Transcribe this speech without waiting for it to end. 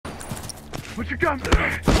Put your gun.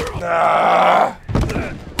 Ah!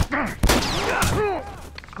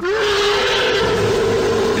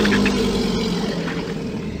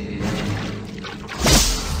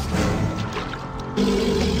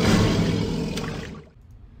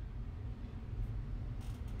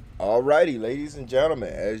 Alrighty, ladies and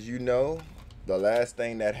gentlemen, as you know, the last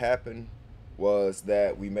thing that happened was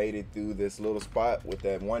that we made it through this little spot with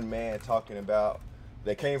that one man talking about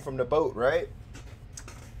that came from the boat, right?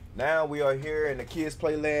 Now we are here in the kids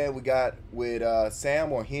playland. We got with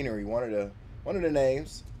Sam or Henry, one of the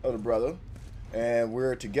names of the brother, and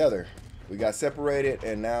we're together. We got separated,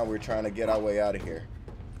 and now we're trying to get our way out of here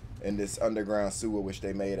in this underground sewer, which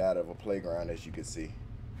they made out of a playground, as you can see.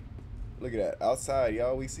 Look at that outside,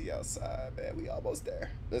 y'all. We see outside, man. We almost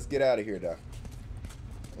there. Let's get out of here, though.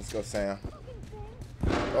 Let's go, Sam.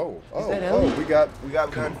 Oh, we got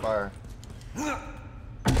gunfire.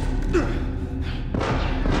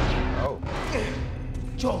 Oh.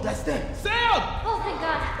 Joel, that's them. Sam! Oh, thank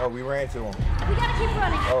God. Oh, we ran to him. We gotta keep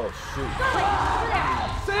running. Oh, shoot. Go, over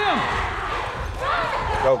there. Sam!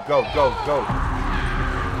 Go.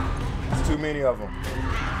 There's too many of them.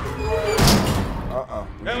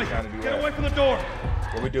 Ellie, get away from the door.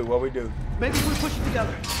 What we do? Maybe we push it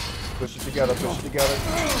together. Push it together.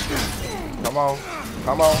 Come on.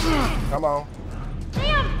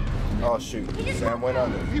 Sam! Oh, shoot. Sam went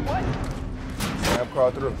under. He what? Sam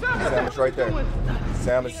crawled through. Sam is right there.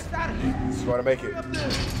 Sam is going to make it. All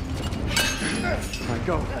right,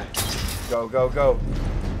 go. Go.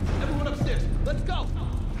 Everyone upstairs. Let's go.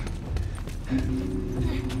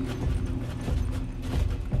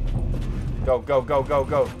 Go. Go.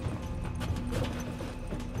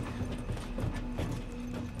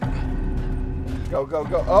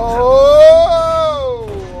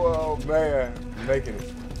 Oh, man. Making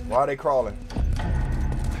it. Why are they crawling?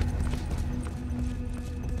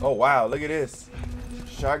 Oh, wow. Look at this.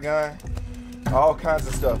 Shotgun. All kinds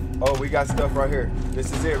of stuff. Oh, we got stuff right here.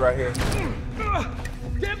 This is it right here.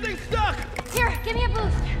 Damn thing's stuck! Here, give me a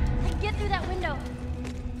boost. I can get through that window.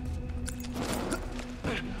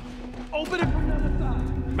 Open it from the other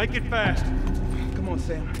side. Make it fast. Come on,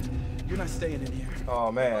 Sam. You're not staying in here.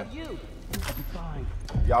 Oh, man. You. I'll be fine.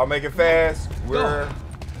 Y'all make it fast. We're...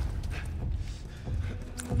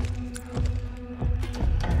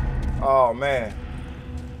 Oh, man.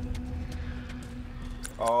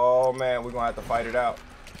 We're gonna have to fight it out.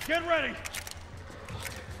 Get ready.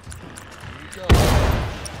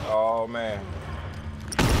 Oh, man.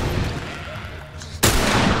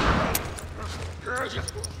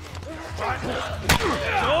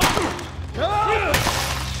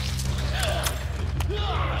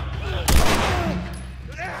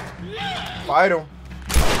 Fight him.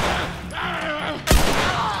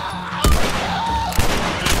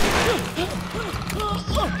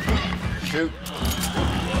 Shoot.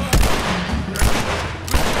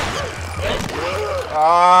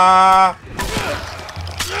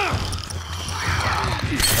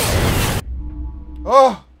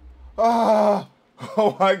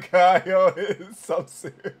 Oh my God, yo, it's so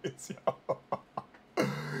serious, yo.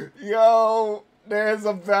 Yo, there's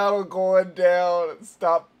a battle going down.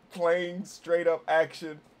 Stop playing straight up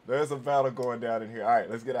action. There's a battle going down in here. All right,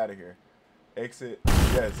 let's get out of here. Exit,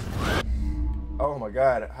 yes. Oh my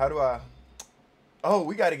God, how do I? Oh,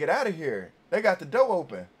 we got to get out of here. They got the door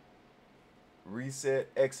open. Reset,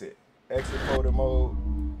 exit. Exit photo mode.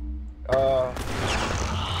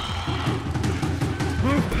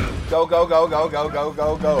 Go.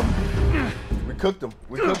 We cooked them.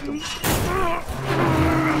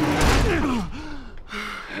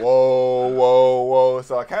 Whoa.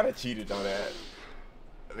 So I kind of cheated on that.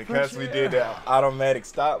 Because we did that automatic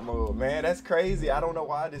stop mode. Man, that's crazy. I don't know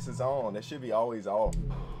why this is on. That should be always off.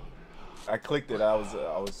 I clicked it. I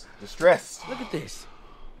was distressed. Look at this.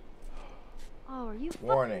 Oh, are you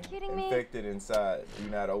Warning, fucking kidding me? infected inside. Do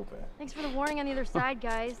not open. Thanks for the warning on the other side,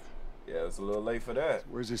 guys. Yeah, it's a little late for that.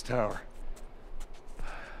 Where's this tower?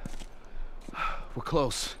 We're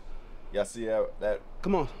close. Y'all see that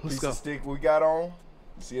Come on, let's piece go. of stick we got on?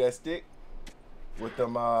 You see that stick? With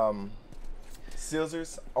them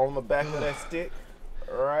scissors on the back of that stick?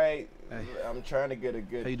 Right. Hey. I'm trying to get a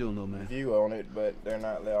good How you doing, little man? view on it, but they're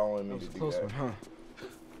not allowing me to do Close that. one, huh?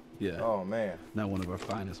 Yeah. Oh man. Not one of our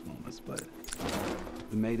finest moments, but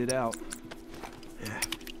we made it out. Yeah.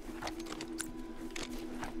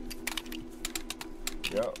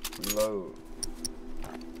 Yep. Load.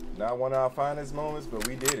 Not one of our finest moments, but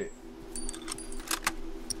we did it.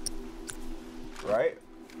 Right?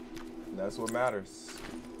 That's what matters.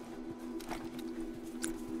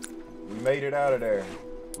 We made it out of there.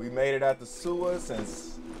 We made it out the sewers and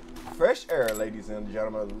fresh air, ladies and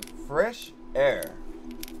gentlemen. Fresh air.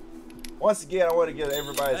 Once again, I want to give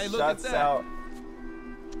everybody shots out.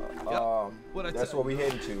 That's what we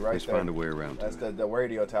heading to right Let's there. find a way around. That's the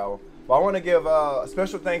radio tower. But I want to give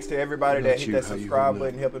special thanks to everybody that hit that subscribe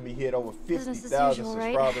button, helping me hit over 50,000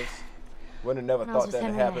 subscribers. Right? Would have never thought that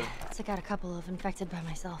would happen. I took out a couple of infected by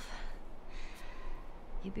myself.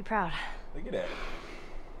 You'd be proud. Look at that.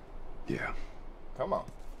 Yeah. Come on.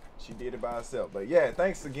 She did it by herself. But yeah,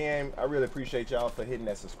 thanks again. I really appreciate y'all for hitting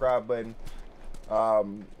that subscribe button.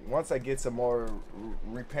 Once I get some more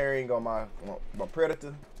repairing on my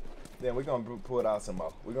Predator, then we're going to pull out some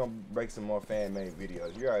more. We're going to break some more fan-made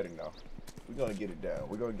videos. You already know. We're going to get it done.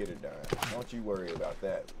 We're going to get it done. Don't you worry about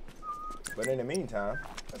that. But in the meantime,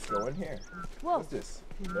 let's go in here. Whoa. What's this?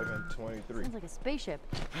 1123. Sounds like a spaceship.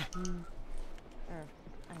 Or,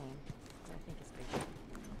 I mean, I think a spaceship.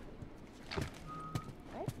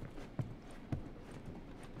 Right?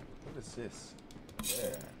 What is this?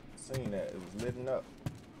 Yeah, seen that. It was lit up.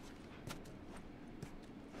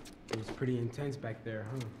 It was pretty intense back there,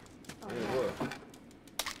 huh? Oh, Yeah, it was.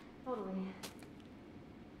 Totally.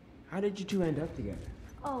 How did you two end up together?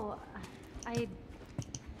 Oh,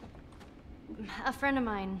 a friend of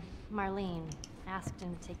mine, Marlene, asked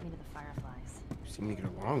him to take me to the Fireflies. You seem to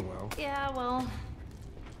get along well. Yeah, well,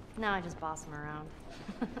 now I just boss him around.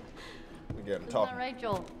 We got him Isn't talking. that right,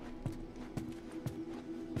 Joel?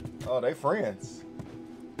 Oh, they friends.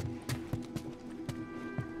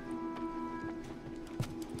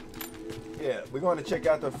 Yeah, we're going to check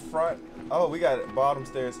out the front. Oh, we got bottom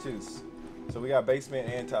stairs too. So we got basement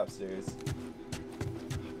and top stairs.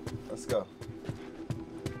 Let's go.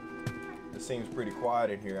 It seems pretty quiet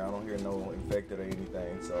in here. I don't hear no infected or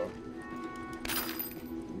anything, so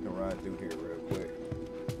we can run through here real quick.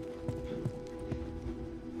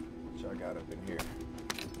 What y'all got up in here?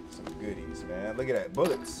 Some goodies, man. Look at that.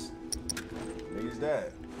 Bullets. Use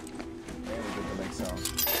that. And we get to make some.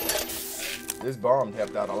 This bomb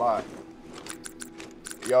helped out a lot.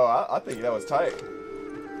 Yo, I think that was tight.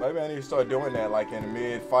 Maybe I need to start doing that like in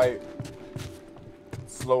mid-fight.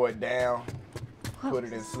 Slow it down. Put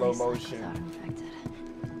it in slow motion.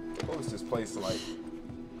 What was this place like?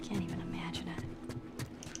 Can't even imagine it.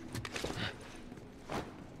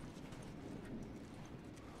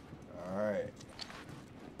 Alright.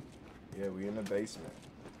 Yeah, we in the basement.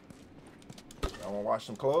 I want to wash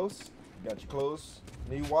some clothes. You got your clothes?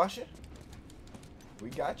 Need washing?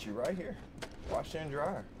 We got you right here. Wash and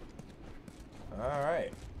dry.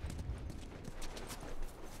 Alright.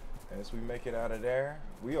 As we make it out of there,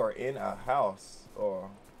 we are in a house. Or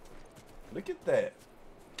look at that.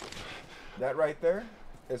 That right there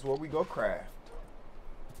is where we go craft.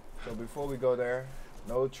 So before we go there,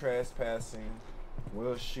 no trespassing.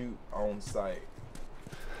 We'll shoot on site.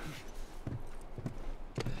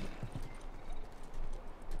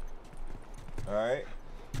 Alright.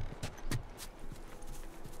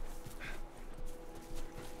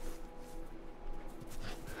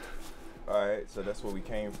 Alright, so that's where we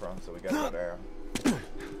came from, so we gotta go down.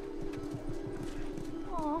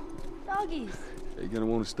 Aw, doggies. You're gonna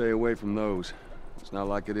want to stay away from those. It's not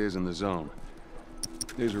like it is in the zone.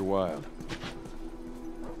 These are wild.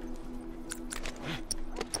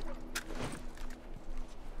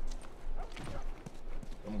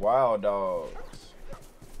 Them wild dogs.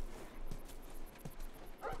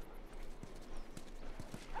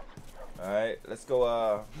 Alright, let's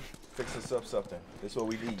go fix us up something. This is what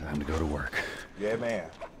we need. Time to go to work. Yeah, man.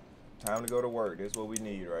 Time to go to work. This is what we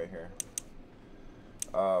need right here.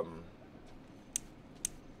 I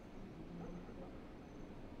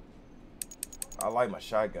like my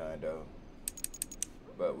shotgun though,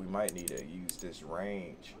 but we might need to use this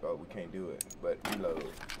range. Oh, we can't do it. But reload.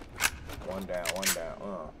 One down, one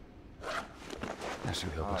down. That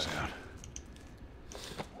should help us out.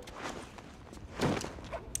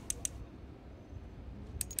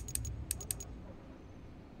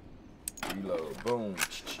 Reload. Boom.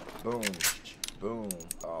 Boom. Boom.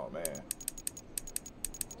 Oh man.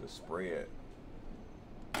 The spread.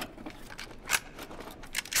 Can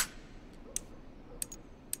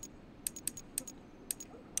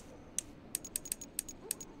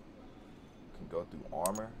go through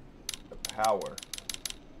armor. The power.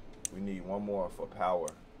 We need one more for power.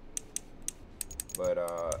 But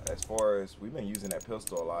as far as we've been using that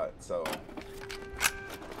pistol a lot, so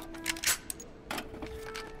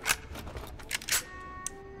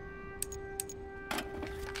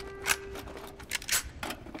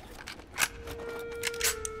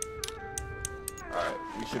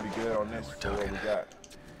should be good on this for what we got.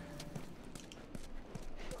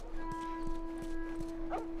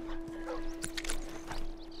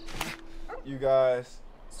 You guys,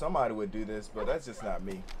 somebody would do this, but that's just not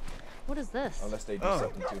me. What is this? Unless they do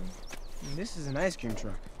something to me. This is an ice cream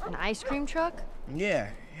truck. An ice cream truck? Yeah,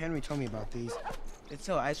 Henry told me about these. They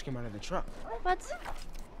sell ice cream out of the truck. What?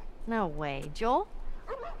 No way. Joel?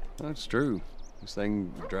 That's true. This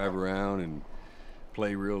thing would drive around and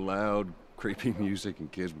play real loud, creepy music,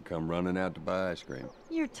 and kids would come running out to buy ice cream.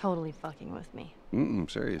 You're totally fucking with me.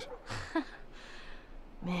 Serious.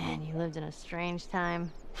 Man, you lived in a strange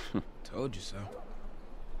time. Told you so.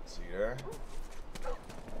 See there?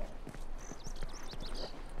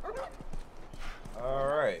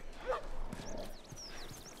 Alright.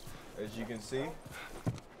 As you can see,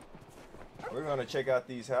 we're gonna check out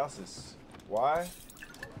these houses. Why?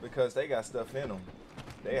 Because they got stuff in them.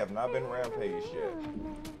 They have not been rampaged yet.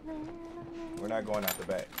 We're not going out the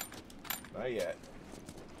back. Not yet.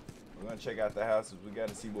 We're gonna check out the houses. We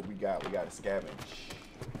gotta see what we got. We gotta scavenge.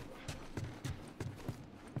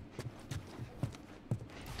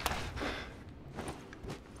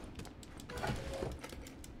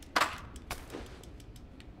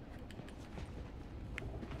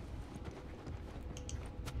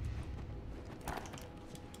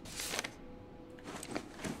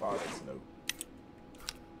 Father's note.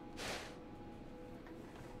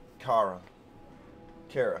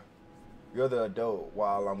 Kara, you're the adult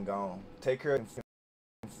while I'm gone. Take care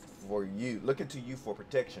for you. Looking to you for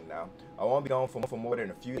protection now. I won't be gone for more than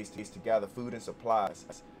a few days to gather food and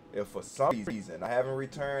supplies. If for some reason I haven't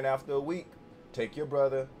returned after a week, take your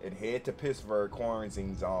brother and head to Pittsburgh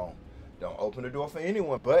quarantine zone. Don't open the door for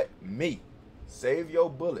anyone but me. Save your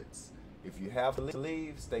bullets. If you have to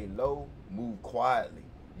leave, stay low, move quietly.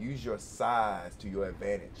 Use your size to your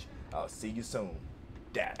advantage. I'll see you soon.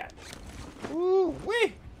 Dad. Ooh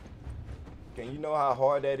wee! Can you know how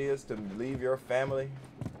hard that is to leave your family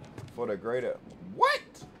for the greater? What?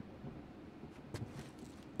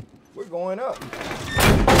 We're going up.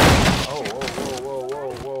 Oh,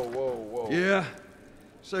 whoa. Yeah,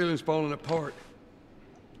 ceiling's falling apart.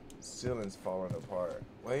 Ceiling's falling apart.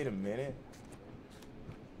 Wait a minute.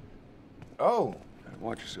 Oh.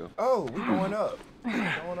 Watch yourself. Oh, we're going up.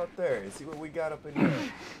 We're going up there and see what we got up in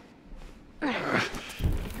there.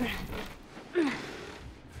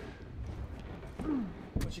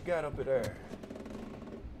 What you got up in there?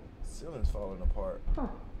 Ceiling's falling apart. Huh.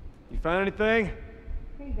 You find anything?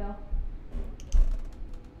 Here you go.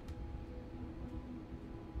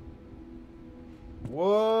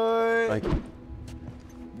 What? Thank you.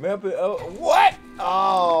 Weapon what?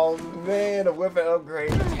 Oh man, a weapon upgrade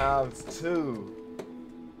 ×2.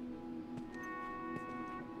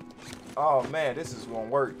 Oh man, this is gonna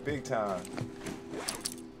work big time.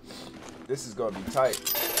 This is gonna be tight.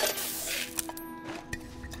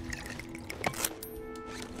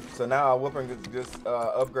 So now our weapon is just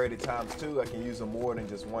upgraded ×2. I can use them more than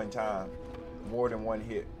just one time. More than one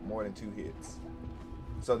hit. More than 2 hits.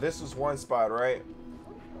 So this was one spot, right?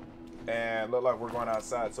 And look like we're going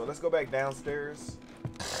outside. So let's go back downstairs.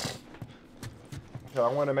 So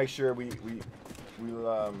I want to make sure we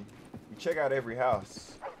check out every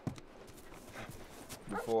house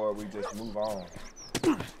before we just move on.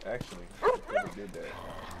 Actually, I think we did that.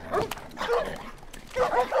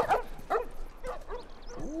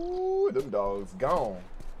 Ooh, them dogs gone.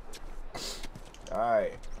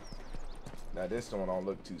 Alright. Now this one don't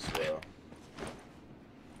look too swell.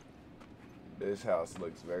 This house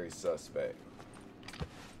looks very suspect.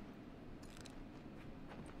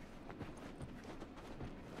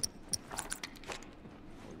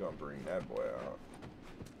 We're gonna bring that boy out.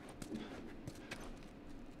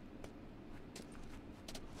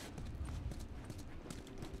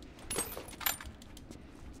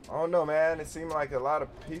 I don't know, man. It seemed like a lot of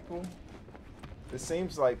people. It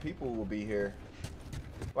seems like people will be here.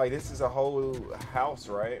 Like this is a whole house,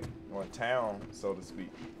 right? Or town, so to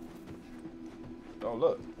speak. Oh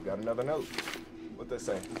look, we got another note. What they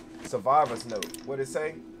say? Survivor's note. What it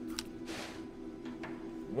say?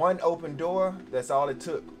 One open door, that's all it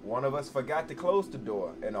took. One of us forgot to close the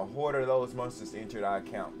door, and a horde of those monsters entered our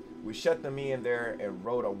camp. We shut them in there and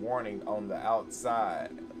wrote a warning on the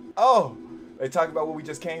outside. Oh, they talk about where we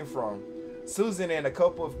just came from. Susan and a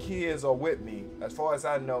couple of kids are with me. As far as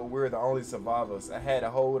I know, we're the only survivors. I had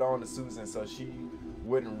to hold on to Susan so she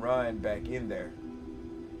wouldn't run back in there.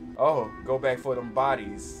 Oh, go back for them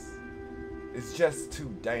bodies. It's just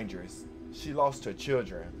too dangerous. She lost her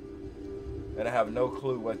children, and I have no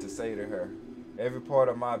clue what to say to her. Every part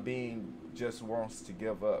of my being just wants to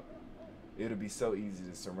give up. It'll be so easy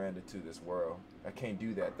to surrender to this world. I can't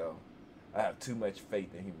do that though. I have too much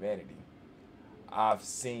faith in humanity. I've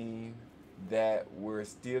seen that we're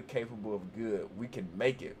still capable of good. We can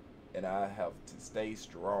make it, and I have to stay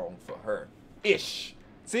strong for her. Ish.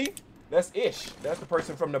 See? That's Ish. That's the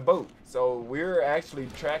person from the boat. So we're actually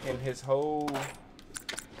tracking his whole,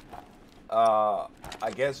 I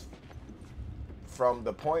guess, from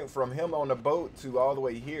the point from him on the boat to all the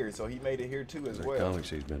way here. So he made it here too as well. Comics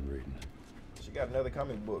he's been reading. She got another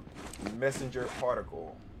comic book. Messenger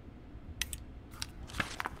Particle.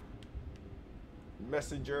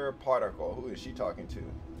 Messenger Particle. Who is she talking to?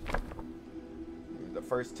 The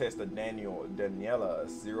first test of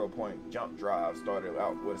Daniela's 0-point jump drive started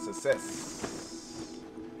out with success.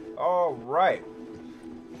 All right.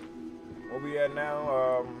 Where we at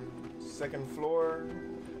now? Second floor.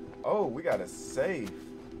 Oh, we got a safe.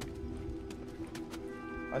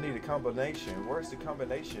 I need a combination. Where's the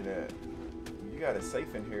combination at? You got a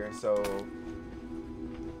safe in here, so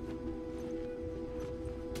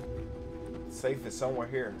safe is somewhere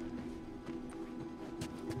here.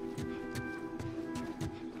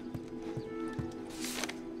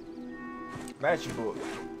 Matchbook.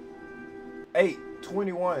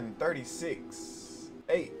 8/21/36.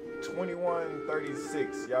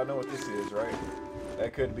 8/21/36. Y'all know what this is, right?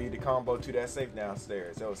 That could be the combo to that safe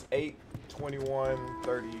downstairs. That was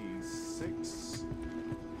 8/21/36.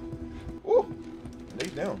 Ooh,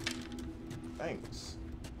 leave them. Thanks.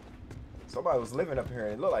 Somebody was living up here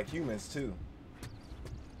and it looked like humans too.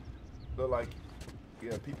 Looked like,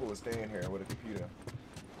 yeah, people were staying here with a computer.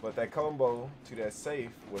 But that combo to that safe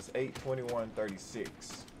was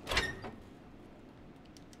 8/21/36.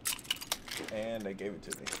 And they gave it to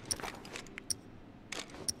me.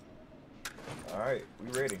 Alright, we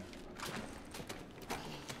ready.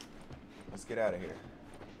 Let's get out of here.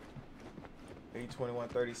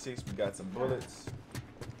 8/21/36, we got some bullets.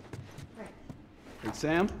 Hey,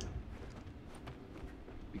 Sam?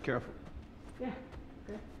 Be careful. Yeah.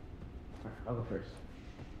 Okay. All right, I'll go first.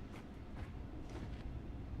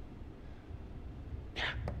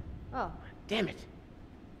 Oh, Damn it.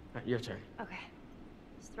 All right, your turn. okay.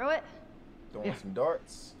 Just throw it. Throwing some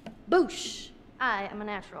darts. Boosh! I am a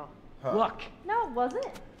natural. Huh. Luck. No, it wasn't.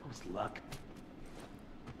 It was luck.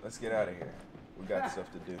 Let's get out of here. We got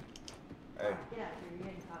stuff to do. Hey, Get out here, you're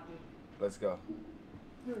getting cocky. let's go.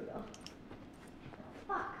 Here we go.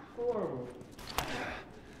 Fuck. Horrible.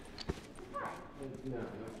 No,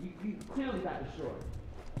 you clearly got the short.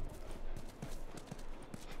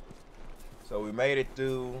 So we made it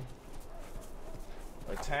through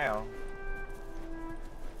a town.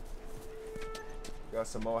 Got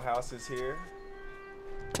some more houses here.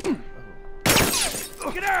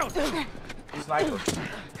 Get out! Sniper.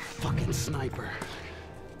 Fucking sniper.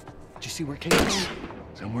 Did you see where it came from?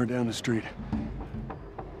 Somewhere down the street.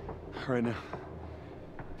 Right now,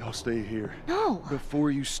 y'all stay here. No!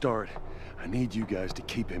 Before you start, I need you guys to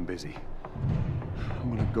keep him busy. I'm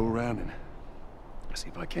gonna go around and see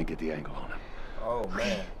if I can't get the angle on him. Oh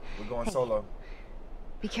man, we're going solo.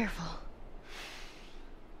 Be careful.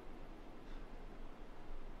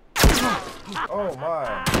 Oh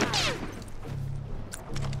my.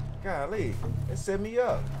 Golly, it set me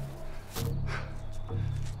up.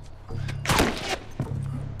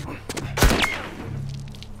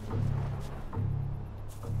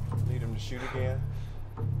 Need him to shoot again.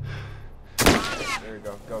 There we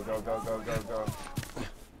go. Go, go, go, go, go, go.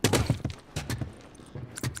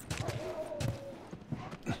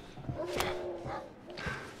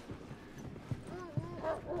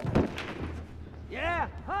 Yeah,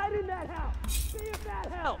 hide in that house. See if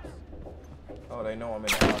that helps. Oh, they know I'm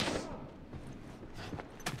in the house.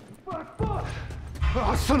 Fuck, fuck.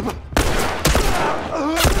 Oh, son of a...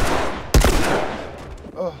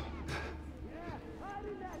 Oh.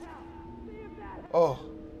 Oh.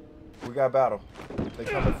 We got battle. They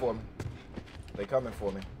coming for me. They coming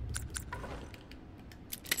for me.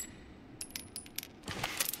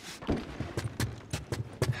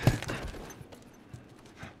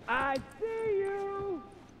 I see you.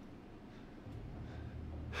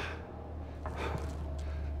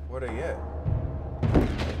 Where they at?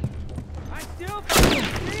 I still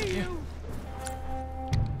see you.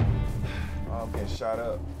 Oh, I'm getting shot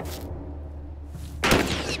up.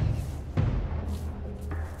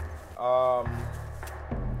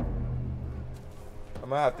 I'm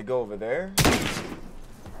gonna have to go over there.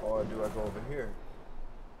 Or do I go over here?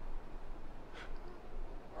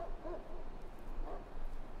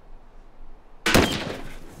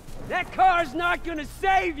 That car's not gonna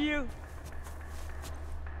save you.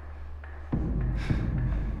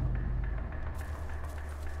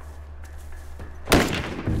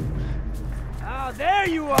 Oh, there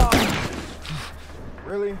you are.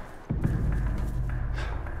 Really?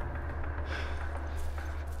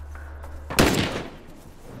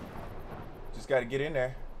 Just gotta get in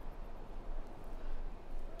there.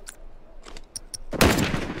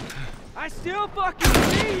 I still fucking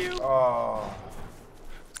see you! Oh.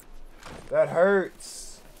 That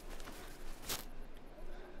hurts.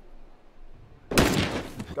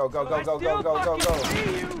 Go, go, go, go, go, go, go, go.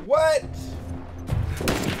 What?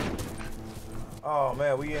 Oh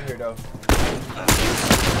man, we in here though.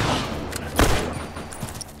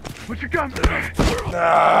 Put your gun.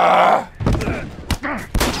 Nah.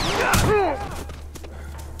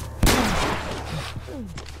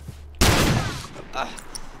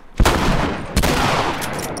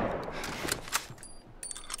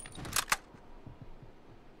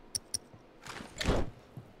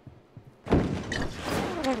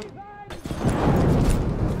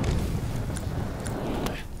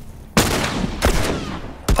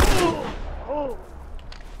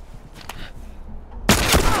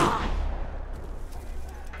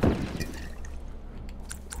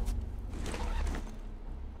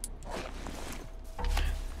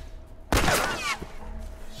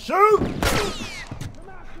 Shoot! Come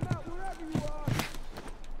out, wherever you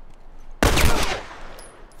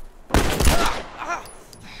are.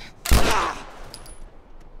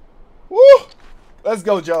 Woo! Let's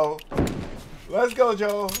go, Joe. Let's go,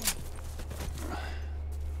 Joe.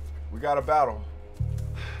 We got a battle.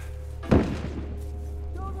 Show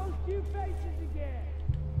those cute faces again.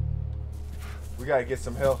 We gotta get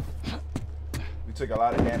some help. We took a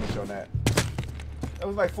lot of damage on that. That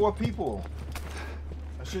was like 4 people.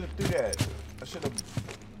 I should have threw that. I should have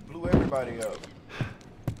blew everybody up.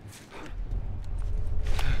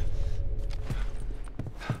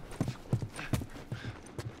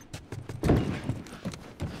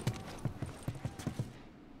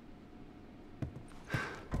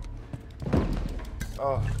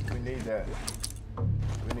 Oh, we need that.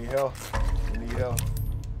 We need help. We need help.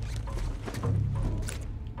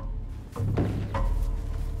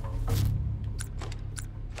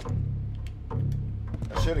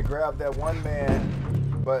 I should have grabbed that one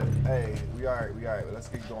man, but hey, we alright, we alright. Let's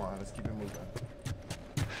keep going. Let's keep it moving.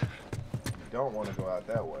 We don't want to go out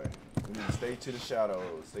that way. We need to stay to the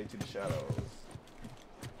shadows. Stay to the shadows.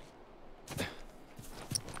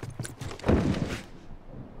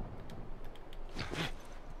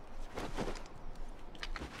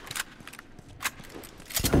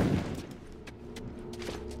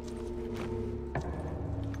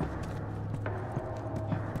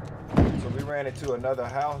 Ran into another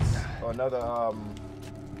house or another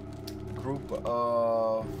group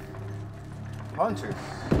of hunters,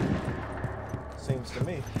 seems to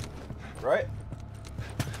me, right?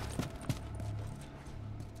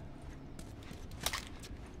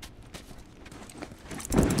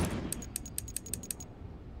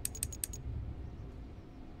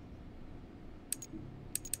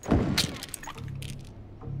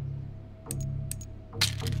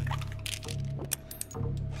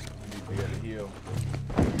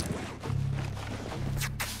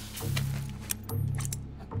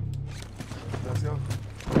 Let's go.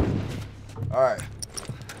 All right.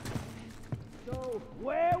 So,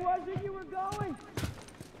 where was it you were going?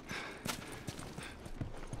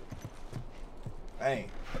 Dang.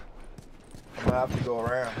 I'm gonna have to go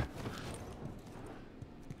around.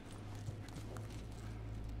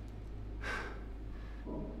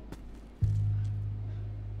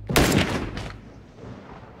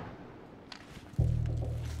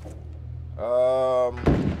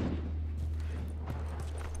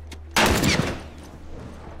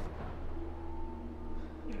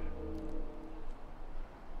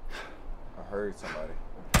 I heard somebody.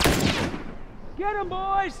 Get him,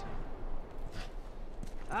 boys!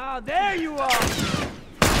 Ah, there you are!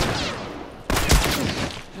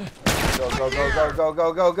 Go, go, go, go, go,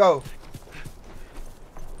 go, go, go!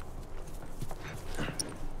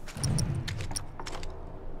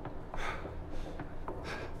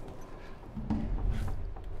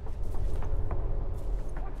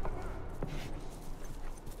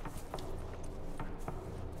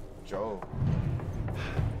 Joe.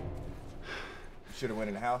 Should have went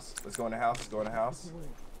in the house. Let's go in the house. Let's go in the house.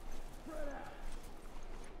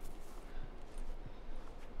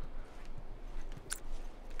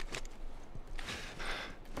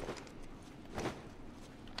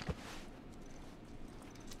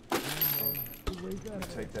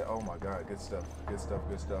 Take that. Oh my God. Good stuff. Good stuff.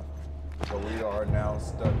 Good stuff. So we are now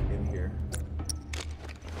stuck in here.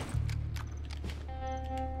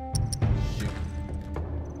 Shoot.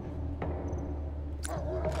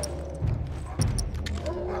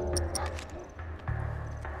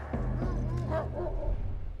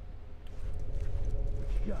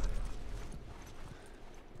 Yeah.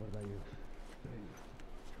 What about you?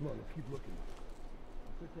 Come on, let's keep looking.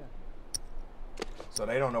 So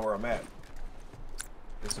they don't know where I'm at.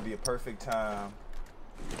 This would be a perfect time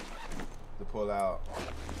to pull out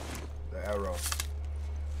the arrow.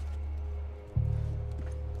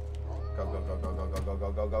 Go, go, go, go, go, go,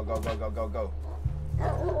 go, go, go, go, go, go, go, go, go.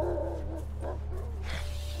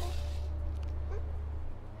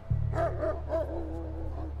 I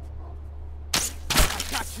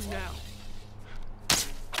got you now.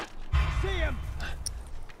 See him.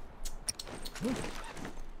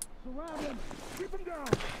 Surround him. Keep him down.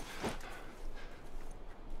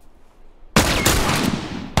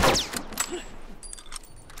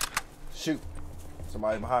 Shoot.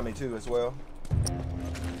 Somebody behind me too as well.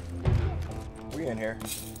 We in here.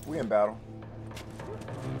 We in battle.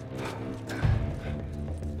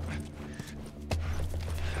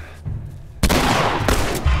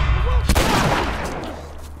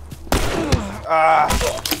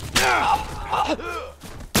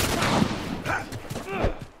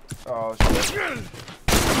 Oh shit.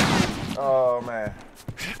 Oh man.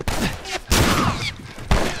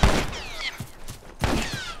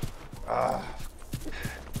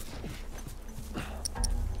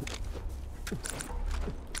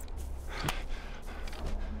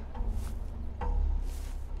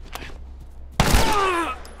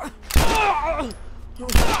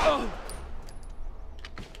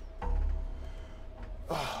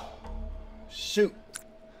 Shoot.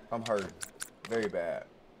 I'm hurt. Very bad.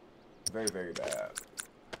 Very, very bad.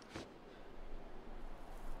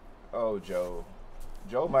 Oh, Joe.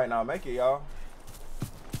 Joe might not make it, y'all.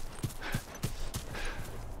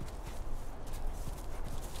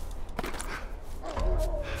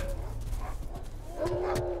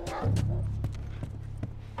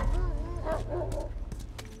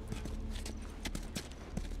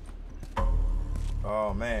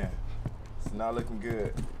 Oh, man. It's not looking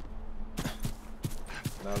good.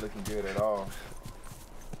 Not looking good at all.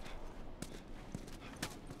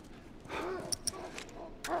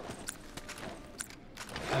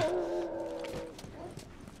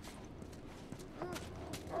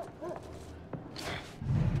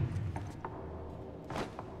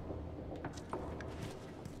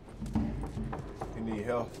 You need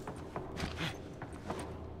help.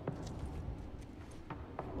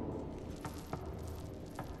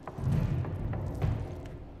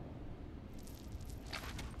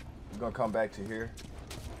 Gonna come back to here.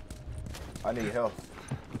 I need help.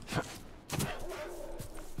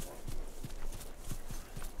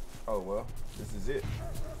 Oh well, this is it.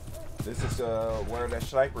 This is where that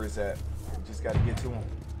sniper is at. We just got to get to him.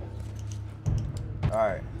 All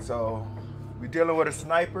right, so we're dealing with a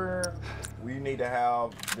sniper. We need to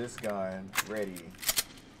have this gun ready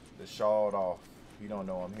to shawed off. You don't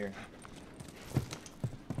know I'm here.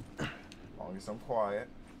 As long as I'm quiet.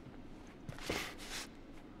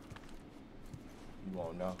 You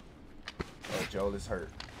won't know. Oh, Joel is hurt.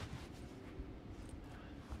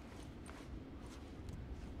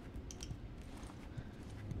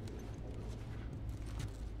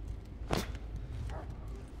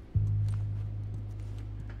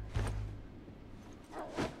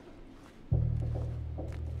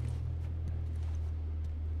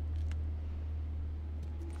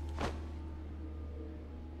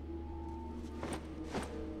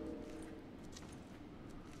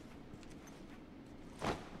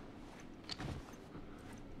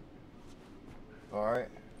 All right.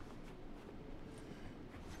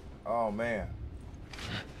 Oh man.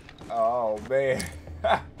 Oh man.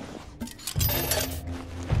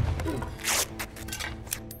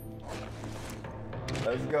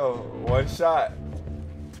 Let's go. One shot.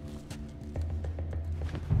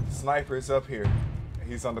 Sniper's up here.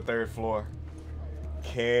 He's on the 3rd floor.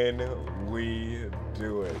 Can we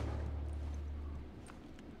do it?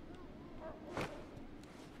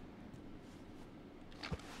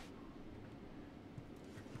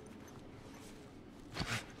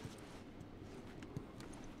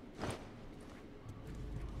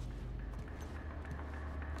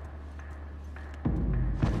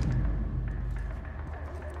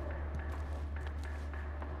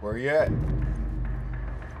 Where you at?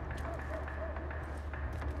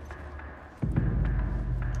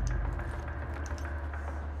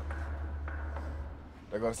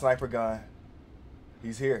 There goes sniper gun.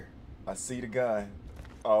 He's here. I see the gun.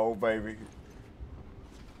 Oh, baby.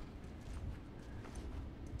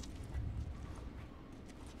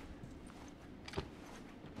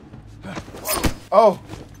 Oh.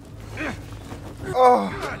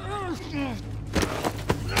 Oh.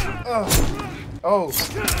 Oh.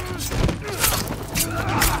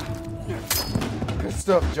 Good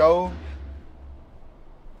stuff, Joe.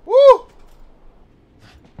 Woo!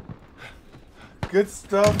 Good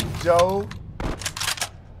stuff, Joe.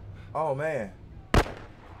 Oh, man.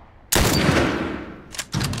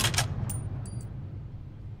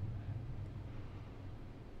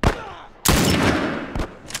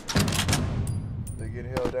 get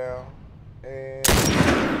held down. And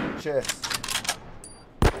chest.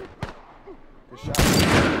 Good shot.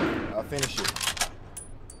 I'll finish it.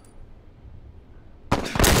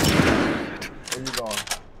 Where you going?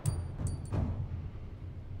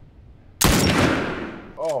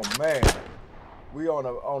 Oh man. We on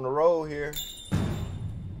the road here.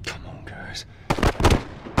 Come on, guys.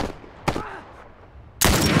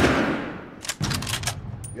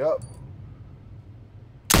 Yup.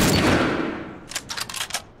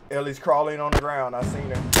 Ellie's crawling on the ground. I seen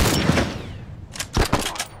her.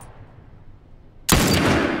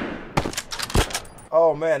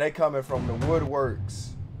 Oh man, they coming from the woodworks.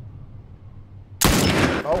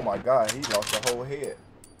 Oh my God, he lost a whole head.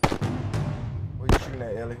 Where you shooting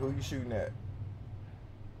at, Ellie? Who you shooting at?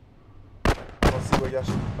 Let's see where y'all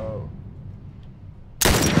shoot. Oh.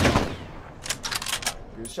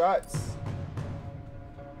 Good shots.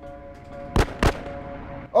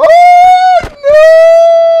 Oh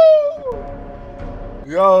no!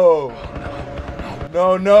 Yo.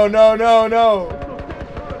 No, no, no, no, no.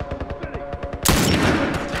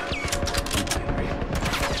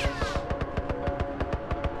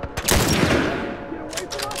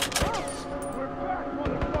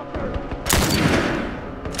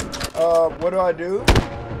 What do I do?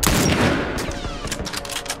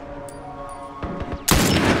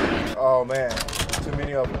 Oh man, too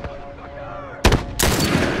many of them.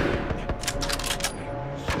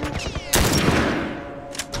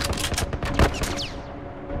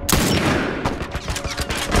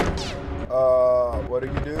 What do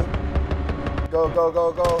you do? Go, go,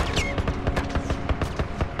 go, go.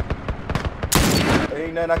 There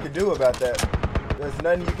ain't nothing I can do about that. There's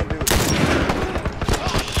nothing you can do.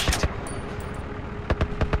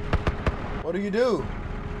 What do you do?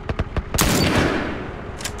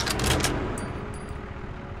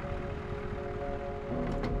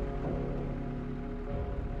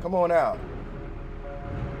 Come on out.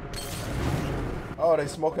 Oh, they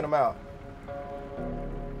smoking them out.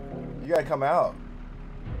 You gotta come out.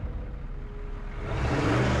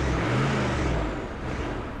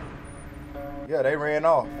 Yeah, they ran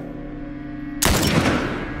off.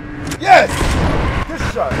 Yes! Good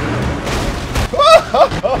shot.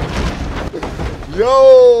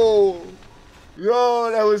 Yo!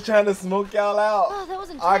 Yo, that was trying to smoke y'all out. Oh, that was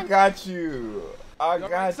intense. I got you. I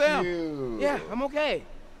got right, Sam? you. Yeah, I'm okay.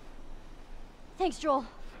 Thanks, Joel.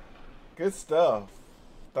 Good stuff.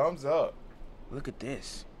 Thumbs up. Look at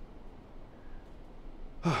this.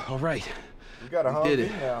 All right. We got a We Humvee did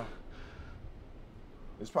it. now.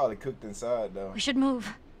 It's probably cooked inside though. We should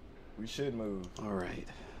move. We should move. All right.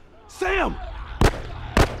 Sam!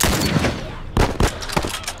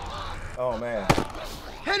 Oh man.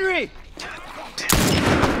 Henry!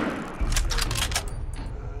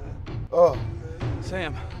 Oh,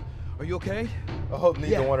 Sam, are you okay? I hope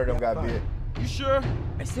neither one of them got bit. You sure?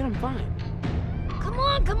 I said I'm fine. Come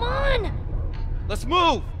on, come on! Let's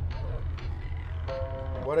move!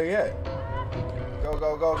 Where they at? Go,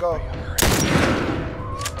 go, go, go.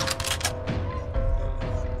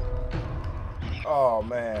 Oh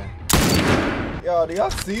man. Yo, do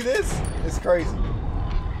y'all see this? It's crazy.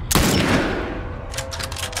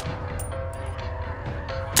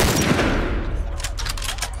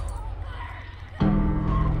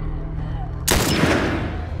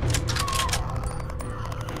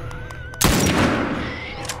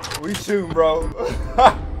 We shooting, bro.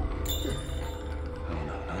 No.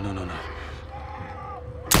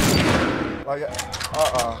 Like,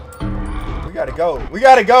 we gotta go. We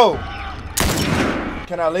gotta go.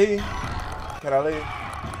 Can I leave? Can I leave?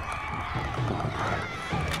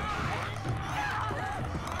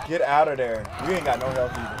 Get out of there. We ain't got no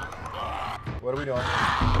health either. What are we doing?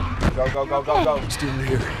 Go, go, go, go, go. Still in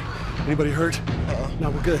here. Anybody hurt? No,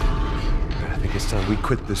 we're good. I think it's time we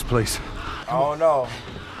quit this place. I don't know.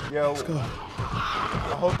 Yo, Let's go.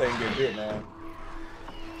 I hope they ain't get bit, man.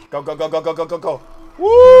 Go, go, go, go, go, go, go, go.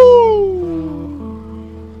 Woo!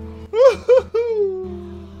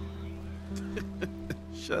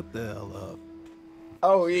 Shut the hell up.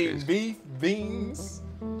 Oh, we eating beef, beans,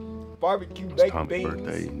 barbecue, It's baked Tom's beans.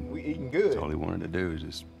 birthday. We eating That's all good. he wanted to do is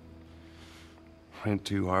just rent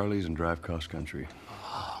 2 Harleys and drive cross country.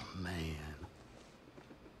 Oh, man.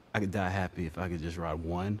 I could die happy if I could just ride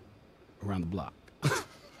one around the block.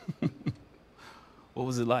 What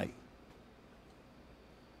was it like? It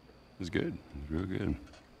was good. It was real good.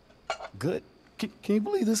 Good? Can you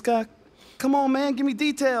believe this guy? Come on, man, give me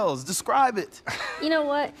details. Describe it. You know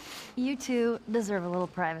what? You two deserve a little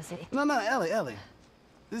privacy. No, Ellie.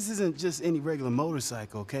 This isn't just any regular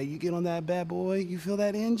motorcycle, okay? You get on that bad boy, you feel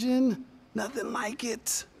that engine? Nothing like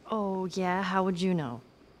it. Oh, yeah? How would you know?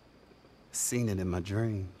 Seen it in my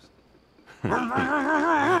dreams. Okay.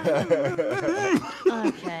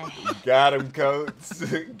 Got him, Coates.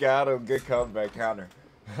 Got him. Good comeback counter.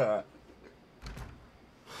 I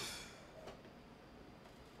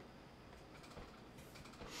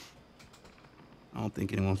don't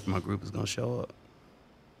think anyone from my group is gonna show up.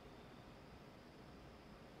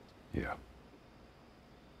 Yeah.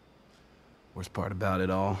 Worst part about it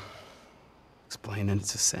all, explaining it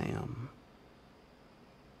to Sam.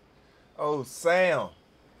 Oh, Sam.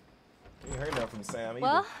 You ain't heard nothing from Sam either.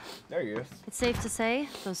 Well, there he is. it's safe to say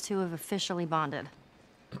those two have officially bonded.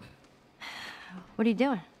 What are you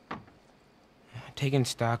doing? Taking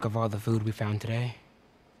stock of all the food we found today.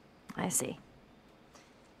 I see.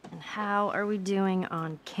 And how are we doing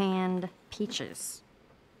on canned peaches?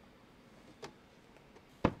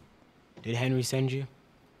 Did Henry send you?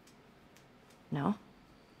 No?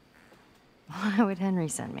 Why would Henry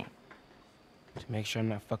send me? To make sure I'm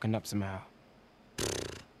not fucking up somehow.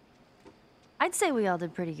 I'd say we all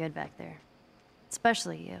did pretty good back there.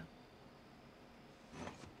 Especially you.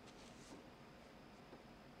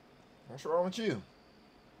 What's wrong with you?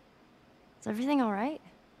 Is everything all right?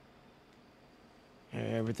 Yeah,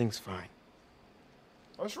 everything's fine.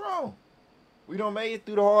 What's wrong? We don't make it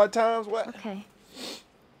through the hard times? What? Okay.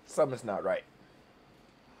 Something's not right.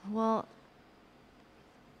 Well,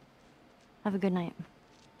 have a good night.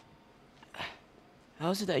 How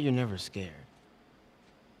is it that you're never scared?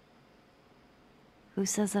 Who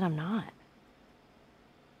says that I'm not?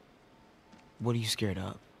 What are you scared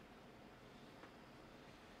of?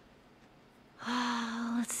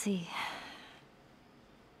 Let's see.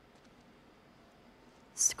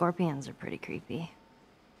 Scorpions are pretty creepy.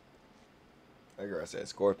 That girl said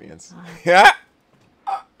scorpions. Yeah.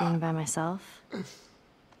 Being by myself. I'm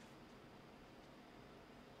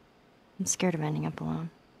scared of ending up alone.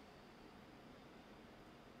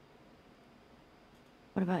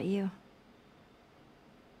 What about you?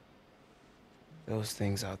 Those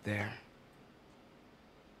things out there.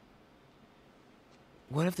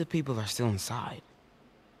 What if the people are still inside?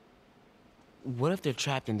 What if they're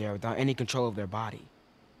trapped in there without any control of their body?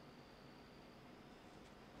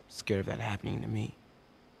 Scared of that happening to me.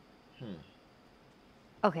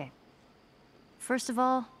 Okay. First of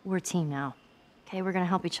all, we're a team now. Okay, we're gonna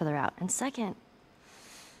help each other out. And second,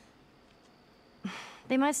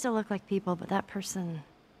 they might still look like people, but that person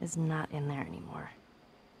is not in there anymore.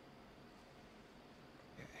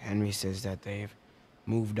 Henry says that they've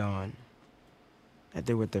moved on. That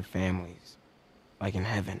they're with their families. Like in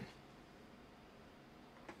heaven.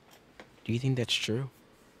 Do you think that's true?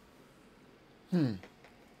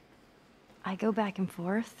 I go back and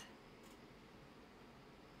forth.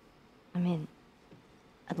 I mean,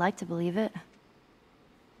 I'd like to believe it.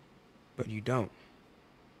 But you don't.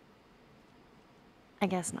 I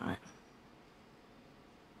guess not.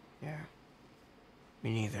 Yeah.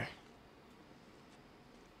 Me neither.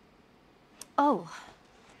 Oh.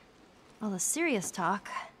 All the serious talk.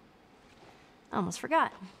 I almost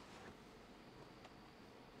forgot.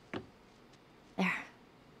 There.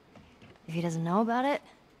 If he doesn't know about it,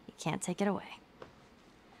 he can't take it away.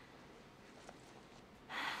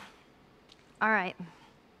 All right.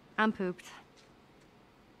 I'm pooped.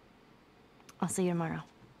 I'll see you tomorrow.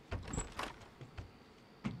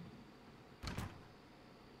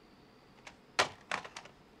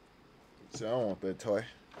 So I don't want that toy.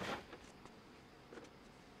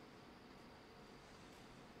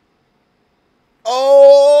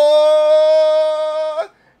 Oh,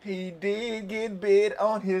 he did get bit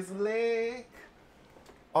on his leg.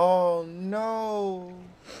 Oh no.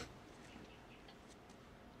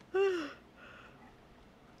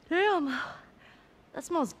 Damn. That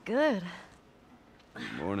smells good.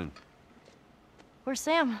 Good morning. Where's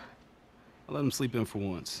Sam? I let him sleep in for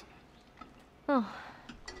once. Oh.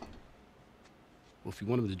 Well, if you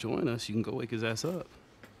want him to join us, you can go wake his ass up.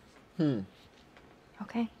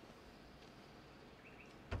 Okay.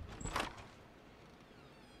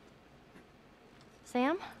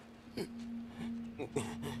 Sam?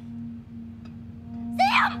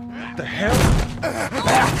 The hell?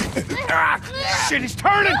 Shit, he's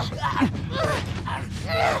turning!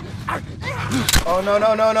 Oh no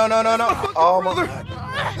no no no no no no! Oh my!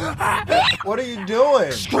 What are you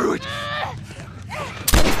doing? Screw it!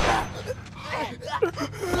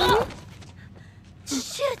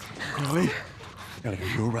 Shit! Ellie? Ellie,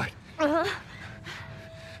 are you all right?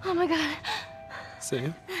 Oh my god.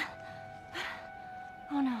 Sam?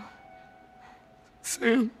 Oh no.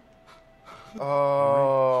 Sam?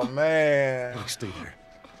 Oh man! Ellie, stay there.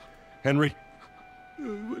 Henry,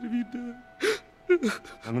 What have you done?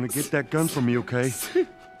 I'm gonna get that gun from you, okay?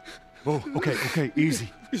 Oh, okay, easy.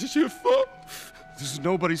 It's your fault. This is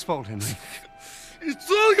nobody's fault, Henry. It's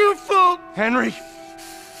all your fault. Henry!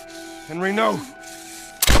 Henry, no!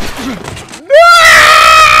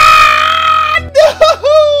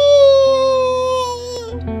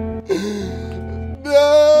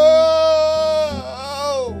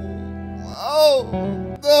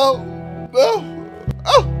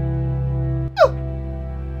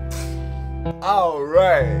 All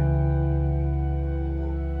right.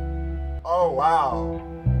 Oh, wow.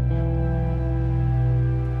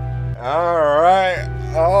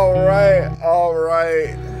 All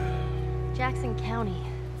right. Jackson County.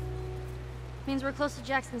 Means we're close to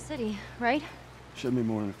Jackson City, right? Should be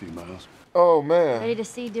more than a few miles. Oh, man. Ready to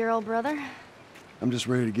see dear old brother? I'm just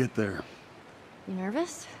ready to get there. You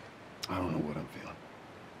nervous? I don't know what I'm feeling.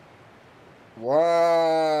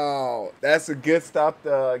 Wow. That's a good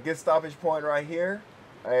stoppage point right here.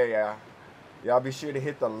 Hey, y'all be sure to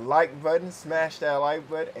hit the like button, smash that like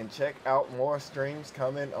button, and check out more streams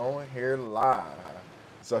coming on here live.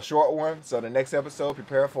 It's a short one, so the next episode,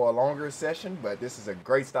 prepare for a longer session, but this is a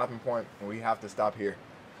great stopping point, and we have to stop here.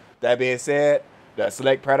 That being said, the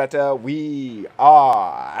Select Predator, we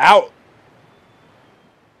are out.